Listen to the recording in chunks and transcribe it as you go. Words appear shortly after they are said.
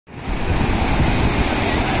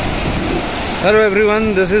Hello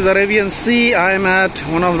everyone, this is Arabian Sea. I am at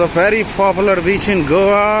one of the very popular beach in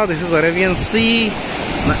Goa. This is Arabian Sea,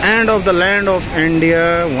 the end of the land of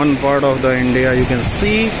India, one part of the India you can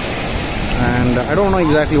see. And I don't know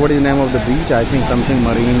exactly what is the name of the beach. I think something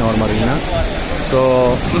marine or marina. So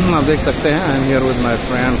आप देख सकते हैं, I am here with my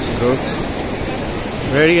friends, groups.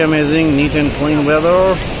 Very amazing, neat and clean weather.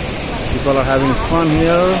 People are having fun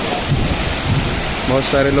here. बहुत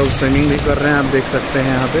सारे लोग swimming भी कर रहे हैं, आप देख सकते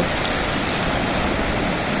हैं यहाँ पे.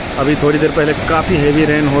 अभी थोड़ी देर पहले काफ़ी हेवी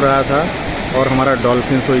रेन हो रहा था और हमारा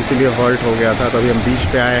डॉल्फिन शो इसीलिए हॉल्ट हो गया था. तो अभी हम बीच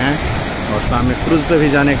पे आए हैं और सामने क्रूज पे भी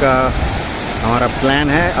जाने का हमारा प्लान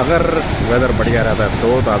है, अगर वेदर बढ़िया रहता है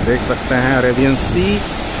तो आप देख सकते हैं अरेबियन सी,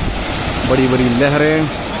 बड़ी बड़ी लहरें,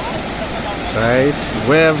 right,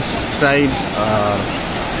 waves, tides are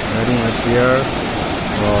very much here.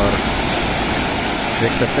 और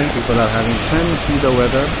देख सकते हैं people are having fun. See the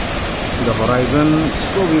weather, the horizon,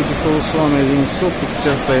 so beautiful, so amazing, so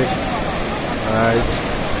picturesque, right?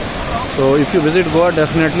 So if you visit Goa,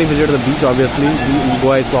 definitely visit the beach. Obviously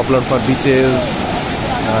Goa is popular for beaches,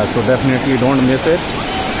 so definitely don't miss it.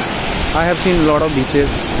 I have seen a lot of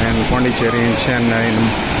beaches in Pondicherry, in Chennai,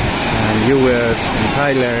 and US, in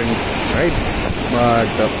Thailand, right? But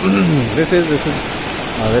this is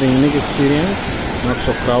a very unique experience, not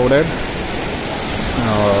so crowded,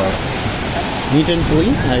 neat and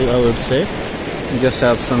clean, I would say. We just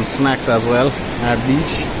have some snacks as well at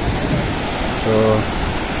beach. So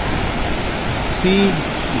see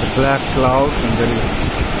the black clouds, and there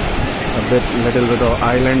is little bit of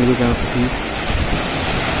island you can see.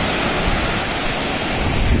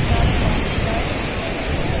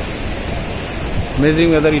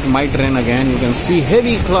 Amazing weather. It might rain again. You can see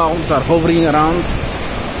heavy clouds are hovering around.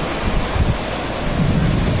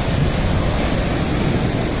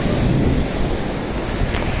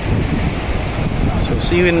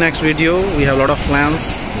 See you in next video. We have a lot of plans.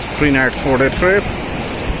 This 3-night 4-day trip.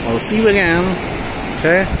 I'll see you again.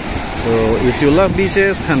 Okay. So if you love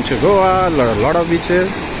beaches, come to Goa. There are a lot of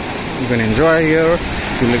beaches. You can enjoy here.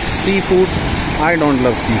 If you like seafoods, I don't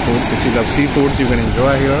love seafoods. If you love seafoods, you can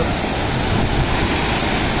enjoy here.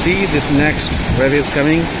 See, this next wave is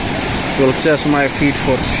coming. It will touch my feet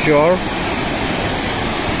for sure.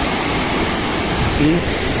 See.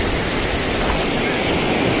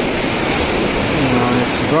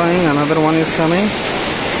 Drawing, another one is coming.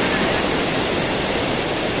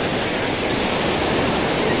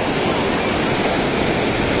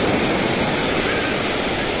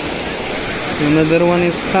 Another one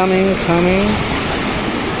is coming.